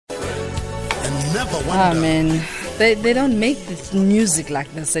never wonder. Ah, man. They don't make this music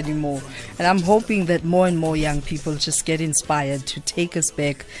like this anymore. And I'm hoping that more and more young people just get inspired to take us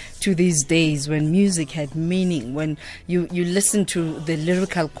back to these days when music had meaning, when you listen to the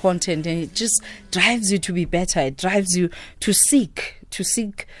lyrical content and it just drives you to be better. It drives you to seek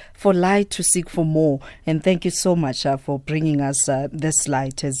for light, to seek for more. And thank you so much for bringing us this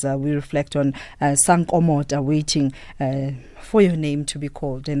light as we reflect on Sankomota, waiting for your name to be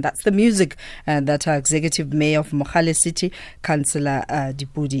called. And that's the music that our Executive Mayor of Mogale City, Councillor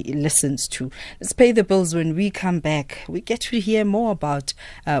Lipudi, listens to. Let's pay the bills. When we come back, we get to hear more about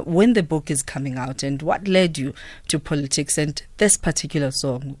when the book is coming out and what led you to politics, and this particular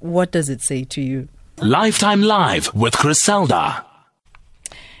song. What does it say to you? Lifetime Live with Cllr.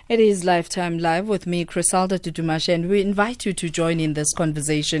 It is Lifetime Live with me, Crisalda Tutumashe, and we invite you to join in this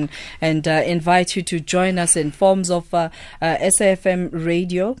conversation and invite you to join us in forms of SAFM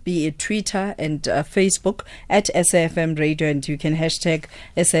Radio, be it Twitter and Facebook at SAFM Radio, and you can hashtag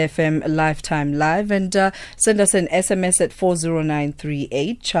SAFM Lifetime Live and send us an SMS at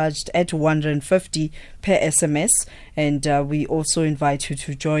 40938, charged at 150 per SMS. And we also invite you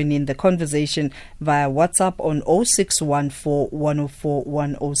to join in the conversation via WhatsApp on 0614 104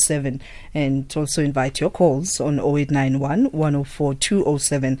 107, and also invite your calls on 0891 104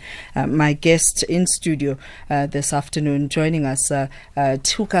 207. My guest in studio this afternoon joining us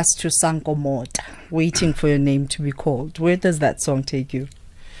took us to Sankomota, waiting for your name to be called. Where does that song take you?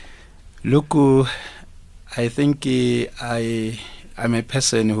 Look, I think I'm a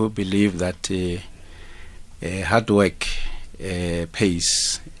person who believes that hard work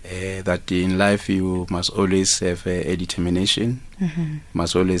pays, that in life you must always have a determination,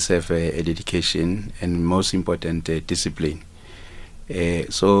 must always have a dedication, and most important, discipline.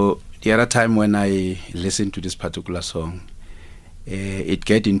 So the other time when I listened to this particular song, it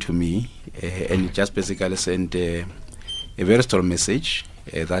get into me, and it just basically sent a very strong message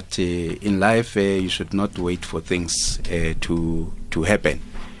that in life you should not wait for things to happen.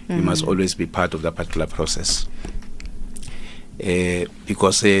 You must always be part of that particular process.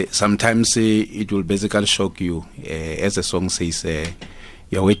 Because sometimes it will basically shock you. As the song says,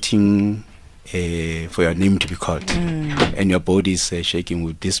 you're waiting for your name to be called. And your body is shaking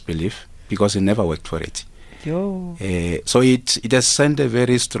with disbelief because you never worked for it. So it has sent a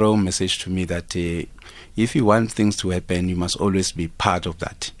very strong message to me that if you want things to happen, you must always be part of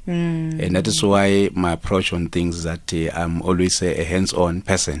that. And that is why my approach on things is that I'm always a hands-on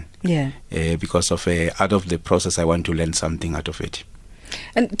person. Because of out of the process, I want to learn something out of it.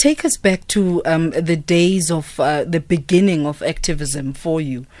 And take us back to the days of the beginning of activism for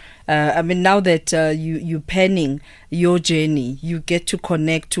you. I mean, now that you're penning your journey, you get to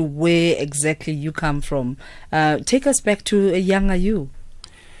connect to where exactly you come from. Take us back to a younger you.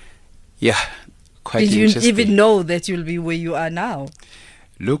 Yeah, quite Did you interesting. even know that you'll be where you are now?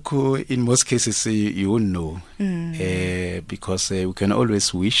 Look, in most cases, you won't know, because we can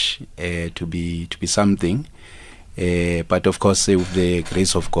always wish to be something, but of course, with the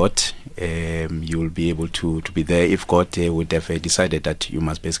grace of God, you will be able to be there. If God would have decided that you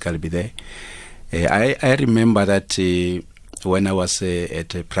must basically be there. I remember that when I was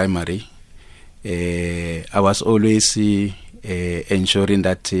at primary, I was always ensuring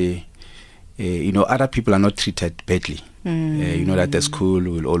that other people are not treated badly. That the school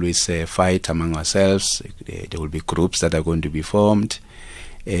will always fight among ourselves. There will be groups that are going to be formed.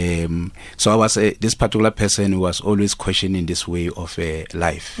 So I was this particular person who was always questioning this way of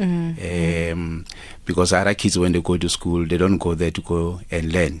life. Because other kids, when they go to school, they don't go there to go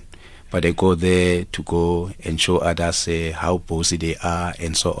and learn, but they go there to go and show others how bossy they are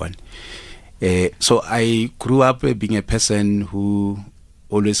and so on. So I grew up being a person who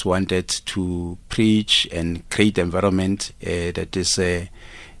always wanted to preach and create an environment that is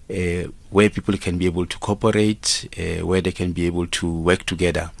where people can be able to cooperate, where they can be able to work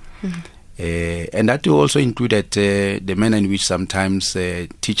together. And that also included the manner in which sometimes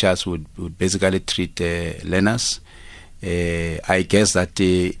teachers would basically treat learners. I guess that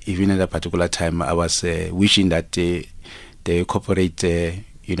even at a particular time, I was wishing that the corporate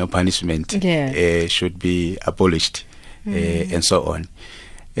punishment should be abolished, and so on.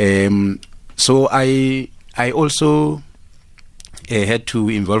 So I also had to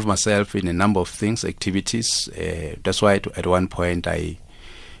involve myself in a number of things, activities. That's why at one point I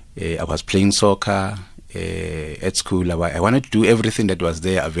was playing soccer at school. I wanted to do everything that was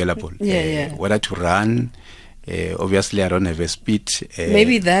there available. Whether to run. Obviously, I don't have a speed.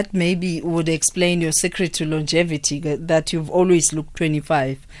 Maybe that would explain your secret to longevity, that you've always looked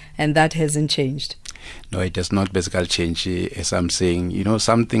 25 and that hasn't changed. No, it does not basically change. As I'm saying,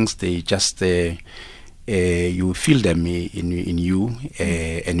 some things they just you feel them in you,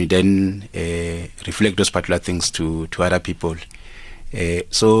 and you then reflect those particular things to other people.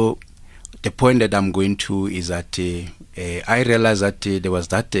 So the point that I'm going to is that I realized that there was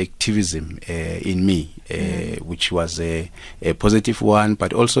that activism in me, which was a positive one,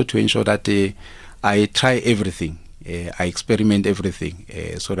 but also to ensure that I try everything, I experiment everything,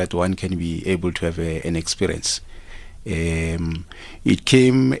 so that one can be able to have an experience. It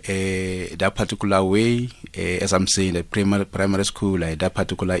came that particular way, as I'm saying, the primary school, that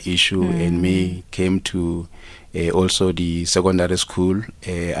particular issue, and me came to also the secondary school.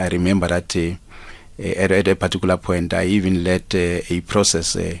 I remember that at a particular point, I even led a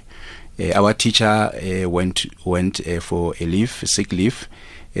process. Our teacher went for a sick leave.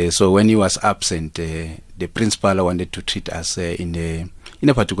 So when he was absent, the principal wanted to treat us in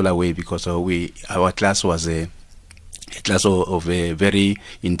a particular way, because our class was a class of very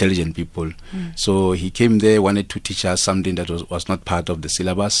intelligent people. So he came there, wanted to teach us something that was not part of the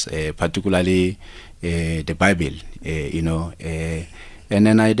syllabus, particularly the Bible, and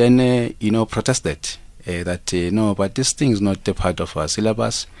then I protested that no, but this thing is not a part of our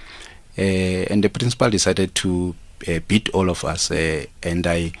syllabus, and the principal decided to beat all of us, and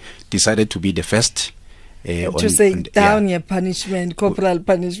I decided to be the first to say down your punishment, corporal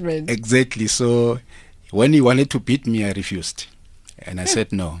punishment. Exactly. So when he wanted to beat me, I refused. And I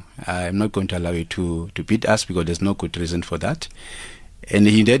said, no, I'm not going to allow you to beat us, because there's no good reason for that. And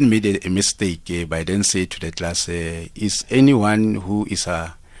he then made a mistake by then saying to the class, is anyone who's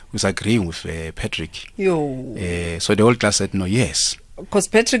agreeing with Patrick? Yo. So the whole class said, no, yes. Because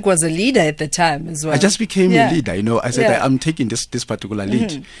Patrick was a leader at the time as well. I just became a leader, I said, I'm taking this particular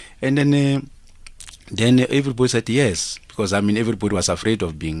lead. And then everybody said yes, because everybody was afraid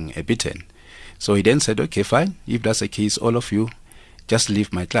of being beaten. So he then said, okay, fine. If that's the case, all of you, just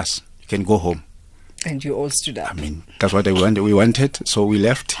leave my class. You can go home. And you all stood up. That's what we wanted. So we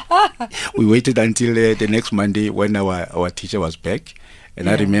left. We waited until the next Monday when our teacher was back. And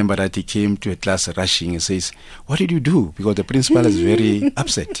I remember that he came to a class rushing and says, what did you do? Because the principal is very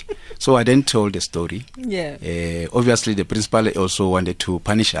upset. So I then told the story. Obviously, the principal also wanted to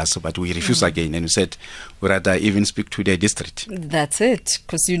punish us, but we refused again. And we said, we'd rather even speak to the district. That's it,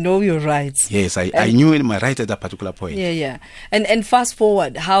 because you know your rights. Yes, I knew my right at that particular point. And fast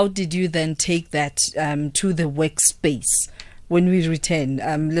forward, how did you then take that to the workspace? When we return,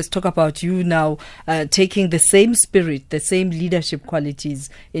 let's talk about you now taking the same spirit, the same leadership qualities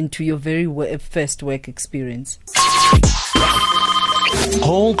into your very first work experience.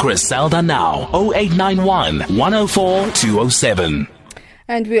 Call Cllr now, 0891 104 207.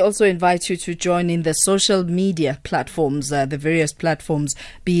 And we also invite you to join in the social media platforms, the various platforms,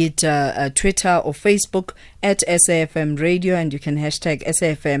 be it Twitter or Facebook, at SAFM Radio, and you can hashtag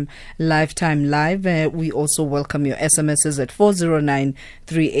SAFM Lifetime Live. We also welcome your SMSs at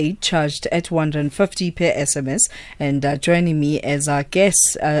 40938, charged at 150 per SMS. And joining me as our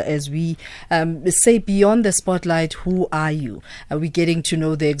guests, as we say beyond the spotlight, who are you? We're getting to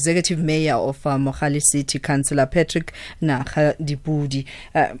know the executive mayor of Mogale City, Councillor Patrick Naga Lipudi.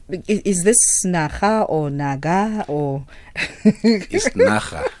 Is this Naga or Naga or? It's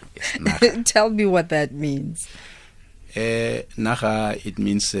Naga. Tell me what that means. Naga, it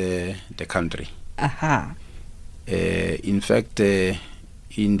means the country. In fact, in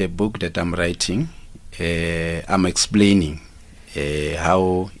the book that I'm writing, I'm explaining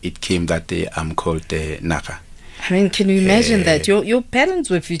how it came that I'm called Naga. Can you imagine that? Your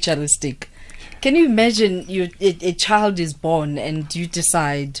parents were futuristic. Can you imagine a child is born and you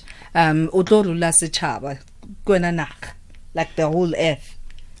decide, like the whole earth?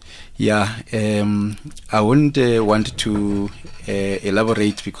 Yeah, I wouldn't want to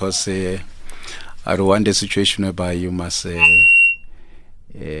elaborate, because I don't want a situation whereby you must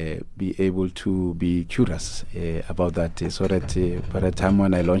be able to be curious about that, so that by the time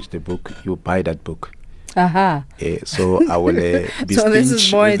when I launch the book, you buy that book. So I will be so this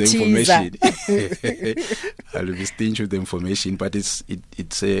is more with the information. I will be stinged with the information, but it's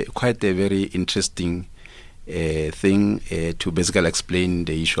quite a very interesting thing to basically explain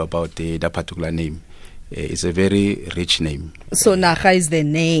the issue about that particular name. It's a very rich name. So Naga is the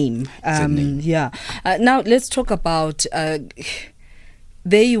name. Name. Now let's talk about.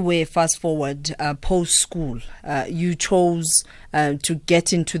 There you were, fast forward, post-school. You chose to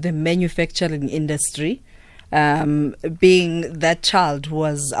get into the manufacturing industry, being that child who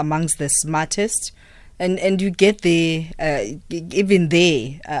was amongst the smartest. And you get there, even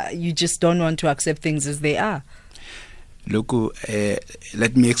there, you just don't want to accept things as they are. Look,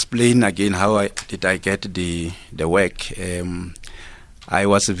 let me explain again how I get the work. I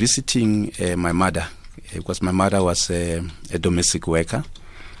was visiting my mother because my mother was a domestic worker.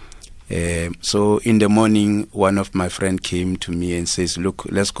 So in the morning, one of my friends came to me and says, "Look,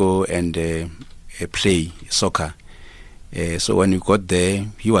 let's go and play soccer." So when we got there,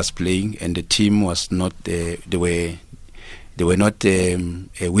 he was playing, and the team was not. They were not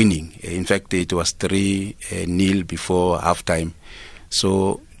winning. In fact, it was 3-0 before halftime.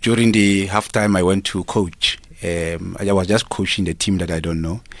 So during the halftime, I went to coach. I was just coaching the team that I don't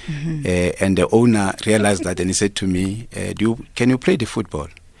know. And the owner realized that, and he said to me, can you play the football?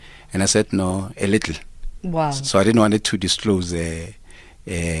 And I said, no, a little. Wow. So I didn't want to disclose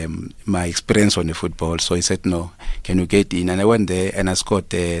my experience on the football. So he said, no, can you get in? And I went there and I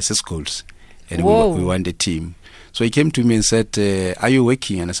scored 6 goals. And we won the team. So he came to me and said, are you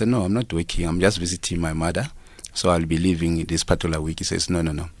working? And I said, no, I'm not working. I'm just visiting my mother. So I'll be leaving this particular week. He says, no.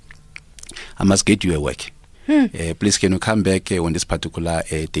 I must get you a work. Please, can you come back on this particular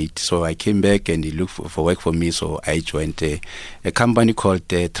date? So I came back and he looked for work for me. So I joined a company called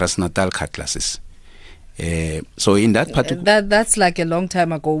Transnatal Car Classes. So in that particular... That's like a long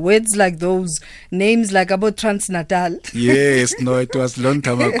time ago. Words like those, names like about Transnatal. Yes, no, it was a long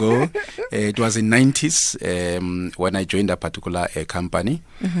time ago. It was in 90s when I joined a particular company.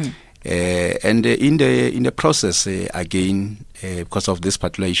 And in the process, again, because of this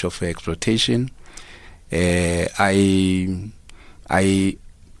particular issue of exploitation, I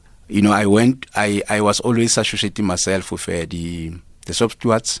was always associating myself with the shop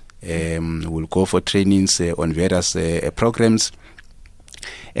stewards. We'll go for trainings on various programs,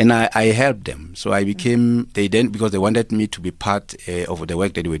 and I helped them. So I became, because they wanted me to be part of the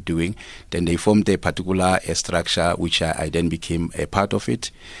work that they were doing, then they formed a particular structure, which I then became a part of it.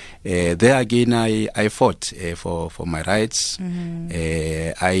 There again, I fought for my rights.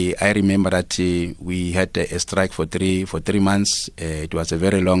 I remember that we had a strike for 3 months. It was a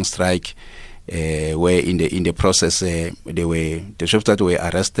very long strike. Where in the process the shops that were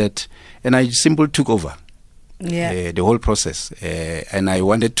arrested, and I simply took over the whole process, and I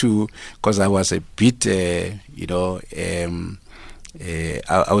wanted to, because I was a bit I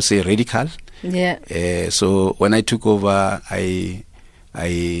would say radical. So when I took over, I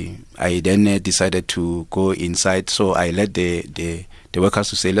then decided to go inside. So I let the workers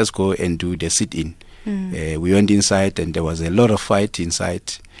to say, let's go and do the sit-in. We went inside and there was a lot of fight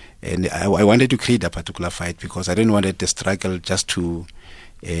inside. And I wanted to create a particular fight because I didn't want the struggle just to,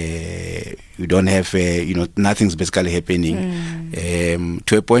 you don't have, nothing's basically happening.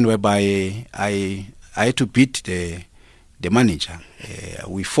 To a point whereby I had to beat the manager.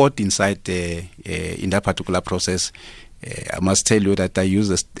 We fought inside in that particular process. I must tell you that I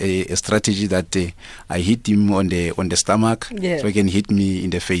used a strategy that I hit him on the stomach, so he can hit me in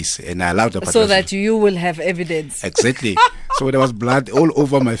the face, and I allowed the so that you will have evidence. Exactly. So there was blood all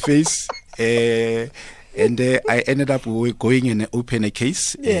over my face, and I ended up going and open a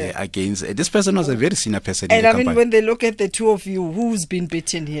case against this person. Was a very senior person. And in the I mean, company. when they look at the two of you, who's been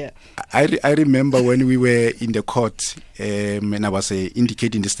beaten here? I remember when we were in the court, and I was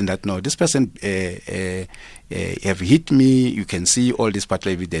indicating this thing that no, this person have hit me. You can see all this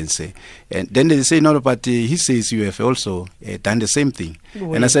particular evidence, and then they say no, but he says you have also done the same thing.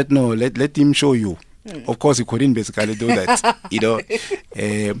 Wait. And I said no, let him show you. Of course, he couldn't basically do that,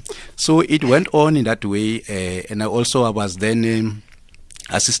 So it went on in that way, and I was then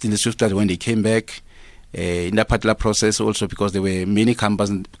assisting the shrifters when they came back in that particular process. Also, because there were many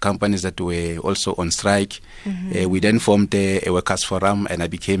companies that were also on strike, we then formed a workers' forum, and I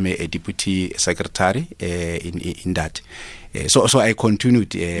became a deputy secretary in that. So I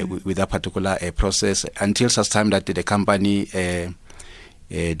continued with that particular process until such time that the company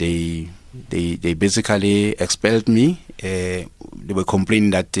they basically expelled me. They were complaining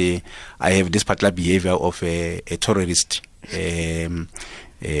that I have this particular behavior of a terrorist. They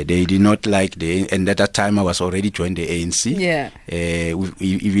did not like and at that time I was already joined the ANC.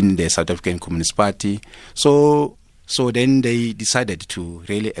 Even the South African Communist Party. So then they decided to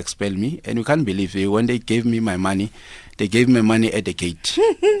really expel me, and you can't believe it. When they gave me my money, they gave me money at the gate.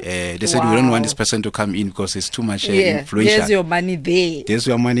 They said, we don't want this person to come in because it's too much influential. There's your money there. There's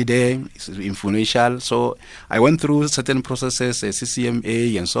your money there. It's influential. So I went through certain processes,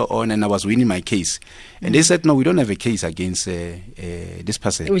 CCMA and so on, and I was winning my case. And they said, no, we don't have a case against this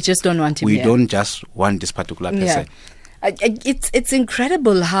person. We just don't want him We here. don't just want this particular person. It's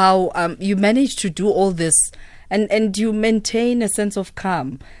incredible how you managed to do all this. And you maintain a sense of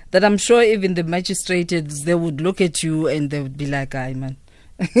calm that I'm sure even the magistrates, they would look at you and they would be like, "Aye, man,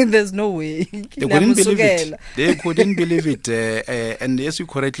 There's no way. They couldn't believe it. They couldn't believe it. And as you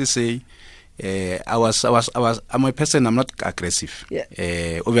correctly say, I'm a person, I'm not aggressive. Yeah.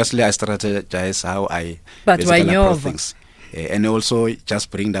 Obviously, I strategize how I approach things. And also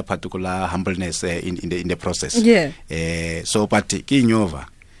just bring that particular humbleness in the process. Yeah. So, but Kinyova,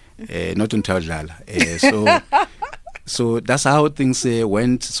 not until so that's how things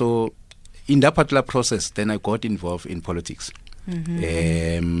went. So, in that particular process, then I got involved in politics.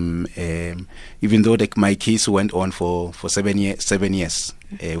 Even though my case went on for 7 years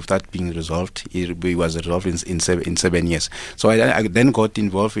without being resolved, it was resolved in 7 years. So I then got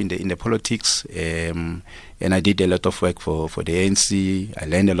involved in the politics, and I did a lot of work for the ANC. I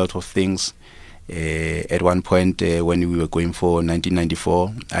learned a lot of things. At one point, when we were going for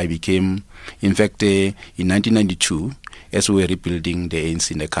 1994, I became, in fact, in 1992. As we were rebuilding the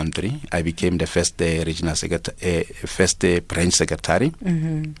ANC in the country, I became the first regional secretary, first branch secretary.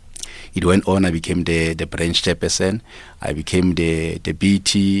 It went on. I became the branch chairperson. I became the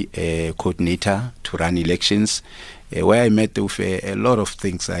BT coordinator to run elections, where I met with a lot of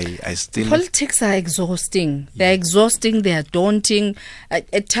things. I still politics are exhausting. They're exhausting. They are daunting.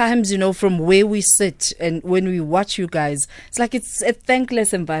 At times, from where we sit and when we watch you guys, it's like it's a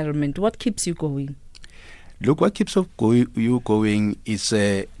thankless environment. What keeps you going? Look, what keeps you going is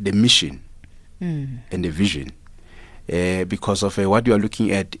the mission and the vision. Because of what you are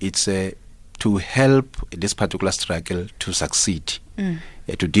looking at, it's to help this particular struggle to succeed,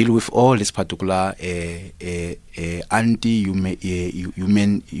 to deal with all this particular anti-human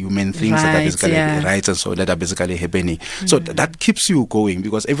things that are basically rights and so that are basically happening. So that keeps you going,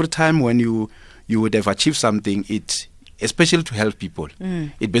 because every time when you would have achieved something, it, especially to help people,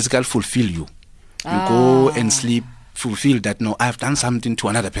 it basically fulfill you. You go and sleep, fulfill that, no, I've done something to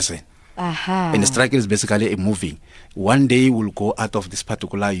another person. And the struggle is basically moving. One day we'll go out of this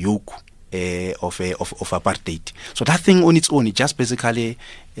particular yoke of apartheid. So that thing on its own, it just basically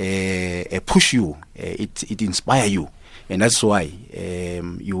push you, it inspire you. And that's why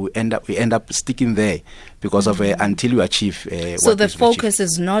we end up sticking there, because of until you achieve. So the focus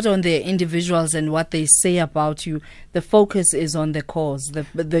is not on the individuals and what they say about you. The focus is on the cause.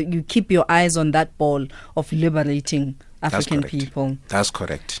 You keep your eyes on that ball of liberating African people. That's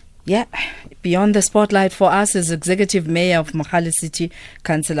correct. Yeah. Beyond the spotlight for us is Executive Mayor of Mogale City,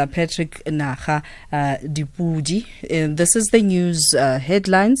 Cllr Patrick Naga Lipudi. This is the news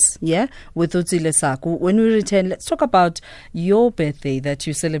headlines, with Utsile Saku. When we return, let's talk about your birthday that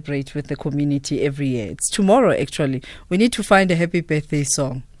you celebrate with the community every year. It's tomorrow, actually. We need to find a happy birthday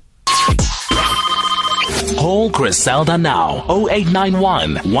song. Call Griselda now,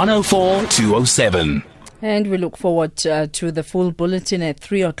 0891 104 207. And we look forward to the full bulletin at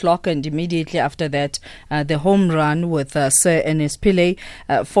 3 o'clock, and immediately after that, the home run with Sir Ernest Pillay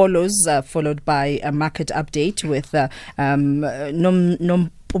follows, followed by a market update with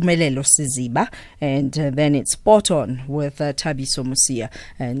Pumelelo Siziba, and then it's spot on with Thabiso Musia,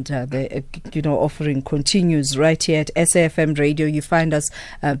 and the offering continues right here at SAFM Radio. You find us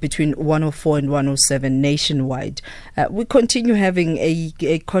between 104 and 107 nationwide. We continue having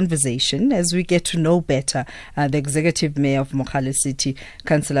a conversation as we get to know better the Executive Mayor of Mogale City,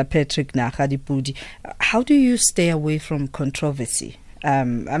 Cllr Patrick Naga Lipudi. How do you stay away from controversy?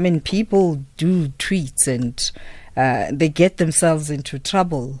 People do tweets and they get themselves into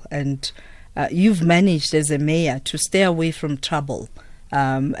trouble, and you've managed as a mayor to stay away from trouble.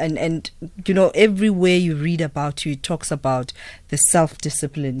 And everywhere you read about you, it talks about the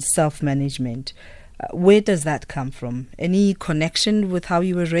self-discipline, self-management. Where does that come from? Any connection with how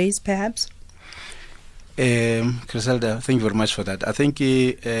you were raised, perhaps? Griselda, thank you very much for that. I think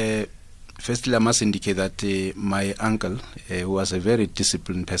firstly, I must indicate that my uncle, who was a very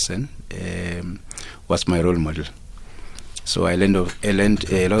disciplined person, was my role model. So I learned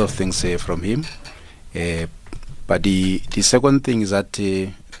a lot of things from him. But the second thing is that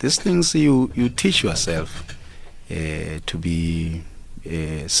these things you teach yourself to be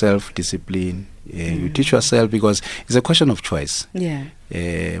self-disciplined. You teach yourself, because it's a question of choice.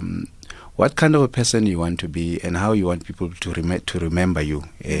 What kind of a person you want to be and how you want people to remember you.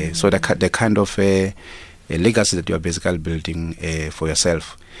 So the kind of a legacy that you are basically building for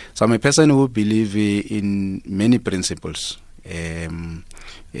yourself. So I'm a person who believes in many principles. And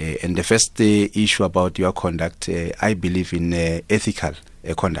the first issue about your conduct, I believe in ethical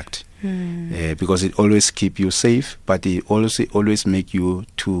conduct, because it always keeps you safe, but it also always make you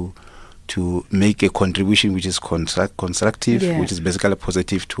to make a contribution which is constructive, which is basically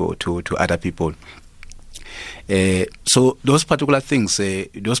positive to other people. So those particular things,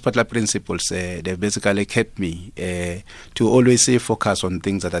 those particular principles, they basically kept me to always focus on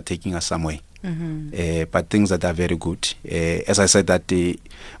things that are taking us somewhere. But things that are very good. As I said, that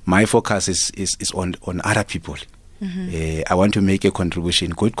my focus is on other people. I want to make a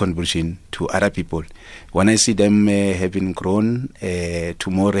contribution, good contribution to other people. When I see them having grown,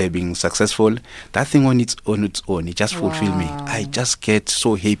 tomorrow being successful, that thing on its own, it just fulfills me. I just get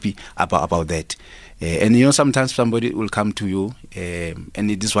so happy about that. And you know, sometimes somebody will come to you, and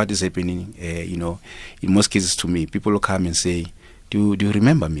it is what is happening. You know, in most cases to me, people will come and say, "Do you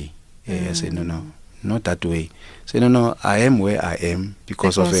remember me?" I say, "No, not that way." Say, "No, I am where I am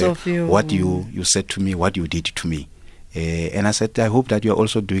because of what you said to me, what you did to me." And I said, I hope that you are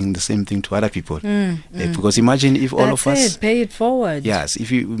also doing the same thing to other people. Because imagine if all of us pay it forward. Yes, if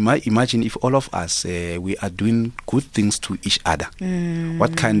you imagine if all of us we are doing good things to each other,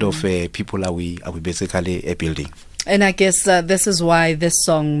 what kind of people are we basically building? And I guess this is why this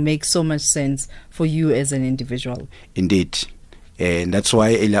song makes so much sense for you as an individual. Indeed. And that's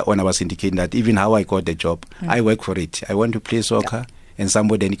why earlier on I was indicating that even how I got the job, I work for it. I want to play soccer, and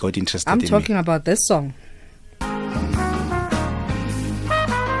somebody then got interested in me. I'm talking about this song.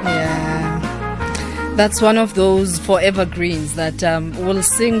 Yeah. That's one of those forever greens that will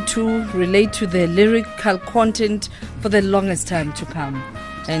sing to, relate to the lyrical content for the longest time to come.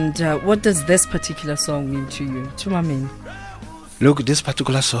 And what does this particular song mean to you, Tumamin? Look, this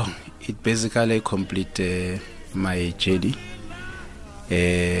particular song, it basically complete my journey.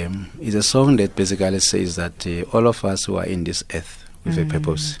 It's a song that basically says that all of us who are in this earth with a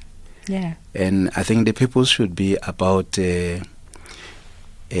purpose. Yeah. And I think the purpose should be about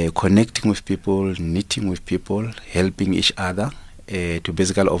connecting with people, knitting with people, helping each other to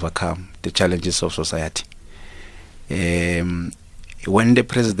basically overcome the challenges of society. When the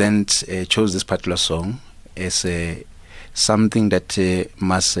president chose this particular song as something that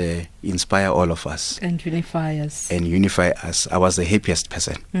must inspire all of us and unify us, I was the happiest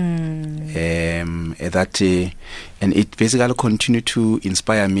person. And it basically continued to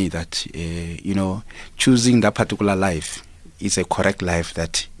inspire me that you know, choosing that particular life is a correct life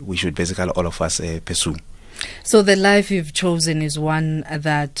that we should basically all of us pursue. So the life you've chosen is one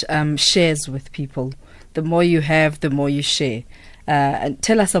that shares with people. The more you have, the more you share. And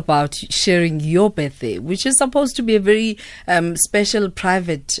tell us about sharing your birthday, which is supposed to be a very special,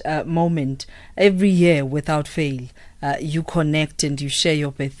 private moment. Every year, without fail, you connect and you share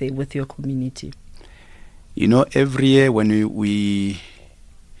your birthday with your community. You know, every year when we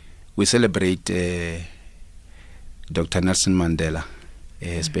celebrate Dr. Nelson Mandela,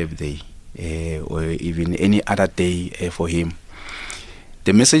 his birthday, or even any other day for him,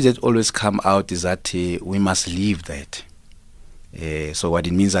 the message that always come out is that we must live that. So what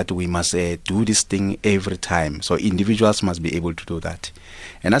it means that we must do this thing every time. So individuals must be able to do that.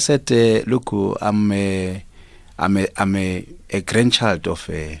 And I said, look, I'm a grandchild of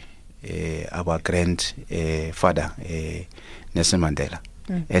our grandfather, Nelson Mandela,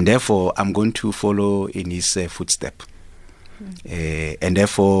 and therefore I'm going to follow in his footstep. And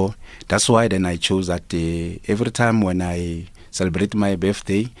therefore that's why then I chose that every time when I celebrate my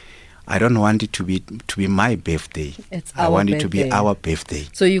birthday, I don't want it to be my birthday. I want it to be our birthday.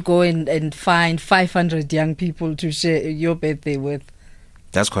 So you go and find 500 young people to share your birthday with.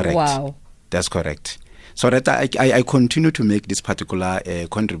 That's correct. Wow. That's correct. So that I continue to make this particular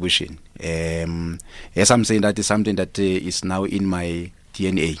contribution. As I'm saying, that is something that is now in my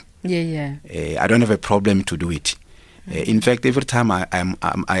DNA. Yeah. I don't have a problem to do it. In fact, every time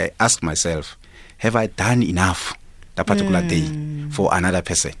I ask myself, have I done enough that particular day for another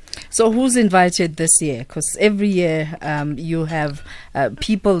person? So who's invited this year? Because every year you have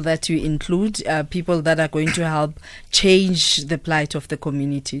people that you include, people that are going to help change the plight of the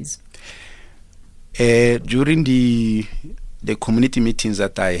communities. During the community meetings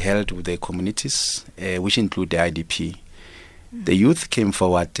that I held with the communities, which include the IDP, the youth came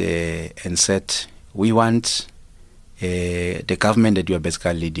forward and said, we want the government that you are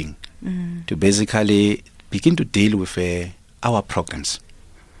basically leading to basically begin to deal with our programs.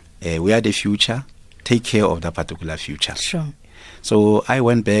 We are the future. Take care of that particular future. Sure. So I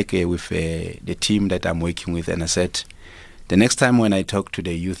went back with the team that I'm working with, and I said, the next time when I talk to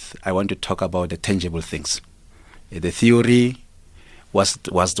the youth, I want to talk about the tangible things. The theory was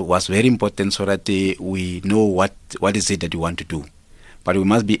very important so that we know what is it that we want to do. But we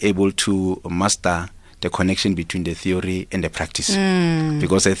must be able to master the connection between the theory and the practice.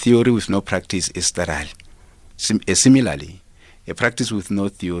 Because a theory with no practice is sterile. Similarly, a practice with no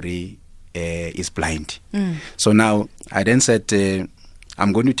theory is blind. So now I then said,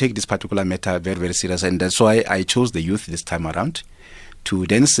 I'm going to take this particular matter very, very serious. And that's why I chose the youth this time around to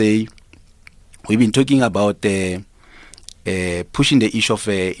then say, we've been talking about pushing the issue of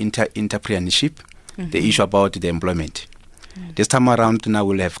entrepreneurship, the issue about the employment. This time around now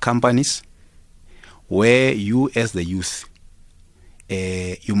we'll have companies where you as the youth,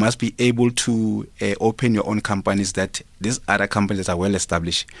 you must be able to open your own companies that these other companies that are well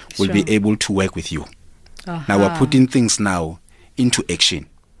established will be able to work with you. Now we're putting things now into action.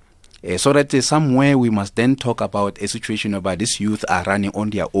 So that somewhere we must then talk about a situation where these youth are running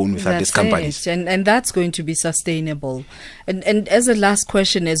on their own without these companies. And that's going to be sustainable. And as a last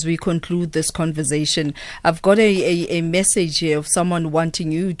question, as we conclude this conversation, I've got a message here of someone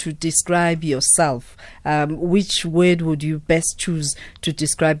wanting you to describe yourself. Which word would you best choose to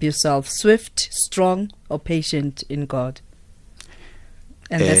describe yourself? Swift, strong, or patient in God?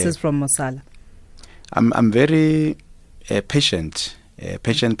 And this is from Mosala. I'm very patient. A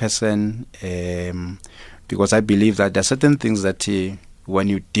patient person, because I believe that there are certain things that when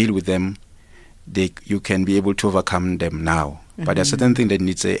you deal with them, you can be able to overcome them now. But there are certain things that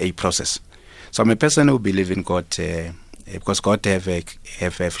needs a process. So I'm a person who believes in God, because God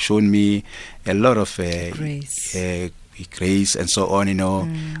have shown me a lot of grace and so on.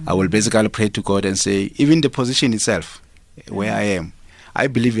 I will basically pray to God and say, even the position itself, where I am, I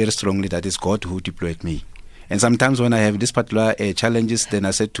believe very strongly that it's God who deployed me. And sometimes when I have this particular challenges, then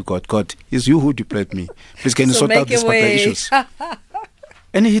I said to God, God, it's you who deployed me. Please can you sort out these particular issues?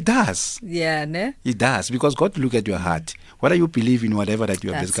 And he does. Yeah, ne? He does, because God look at your heart. Whether you believe in whatever that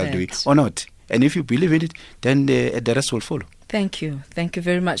you are basically doing or not. And if you believe in it, then the rest will follow. Thank you. Thank you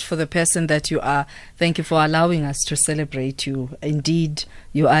very much for the person that you are. Thank you for allowing us to celebrate you. Indeed,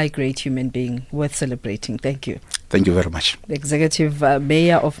 you are a great human being worth celebrating. Thank you. Thank you very much. The Executive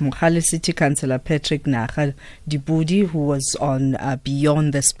Mayor of Mogale City, Councillor Patrick Naga Lipudi, who was on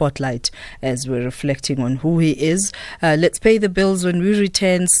Beyond the Spotlight as we're reflecting on who he is. Let's pay the bills. When we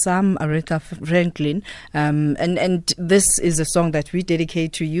return, Sam Aretha Franklin. And this is a song that we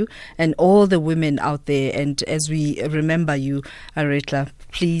dedicate to you and all the women out there. And as we remember you, Aretha,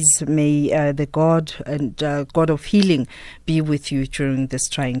 please may the God and God of healing be with you during this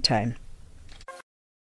trying time.